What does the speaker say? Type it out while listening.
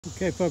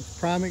Okay, folks,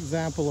 prime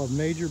example of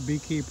major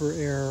beekeeper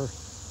error.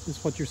 This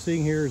what you're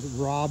seeing here is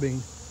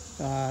robbing.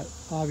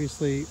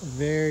 Obviously, a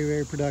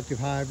very productive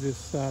hive this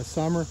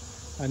summer.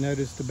 I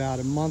noticed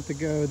about a month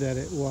ago that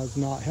it was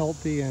not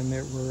healthy, and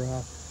there were,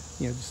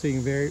 just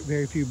seeing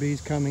very few bees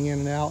coming in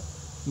and out.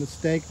 The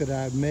mistake that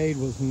I made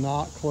was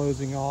not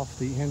closing off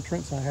the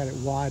entrance. I had it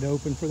wide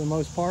open for the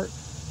most part.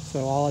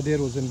 So all I did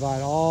was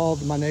invite all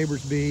my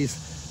neighbors' bees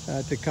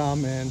to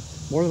come and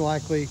more than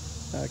likely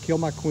kill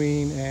my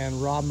queen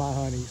and rob my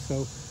honey.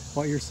 So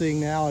what you're seeing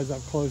now is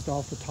I've closed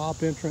off the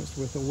top entrance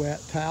with a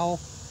wet towel,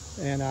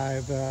 and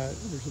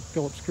there's a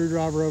Phillips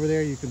screwdriver over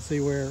there. You can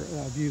see where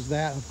I've used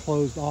that. I've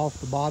closed off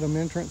the bottom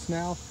entrance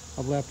now.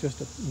 I've left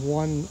just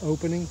one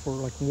opening for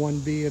like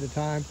one bee at a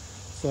time.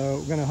 So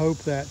we're going to hope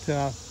that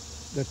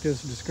that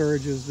this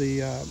discourages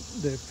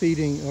the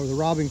feeding or the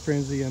robbing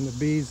frenzy, and the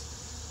bees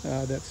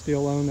that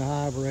still own the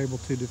hive are able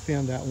to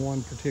defend that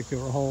one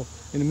particular hole.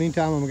 In the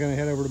meantime, I'm going to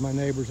head over to my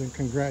neighbors and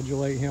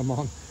congratulate him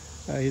on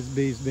his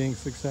bees being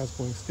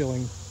successful in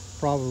stealing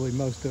probably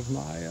most of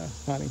my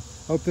honey.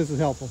 Hope this is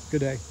helpful. Good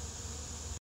day.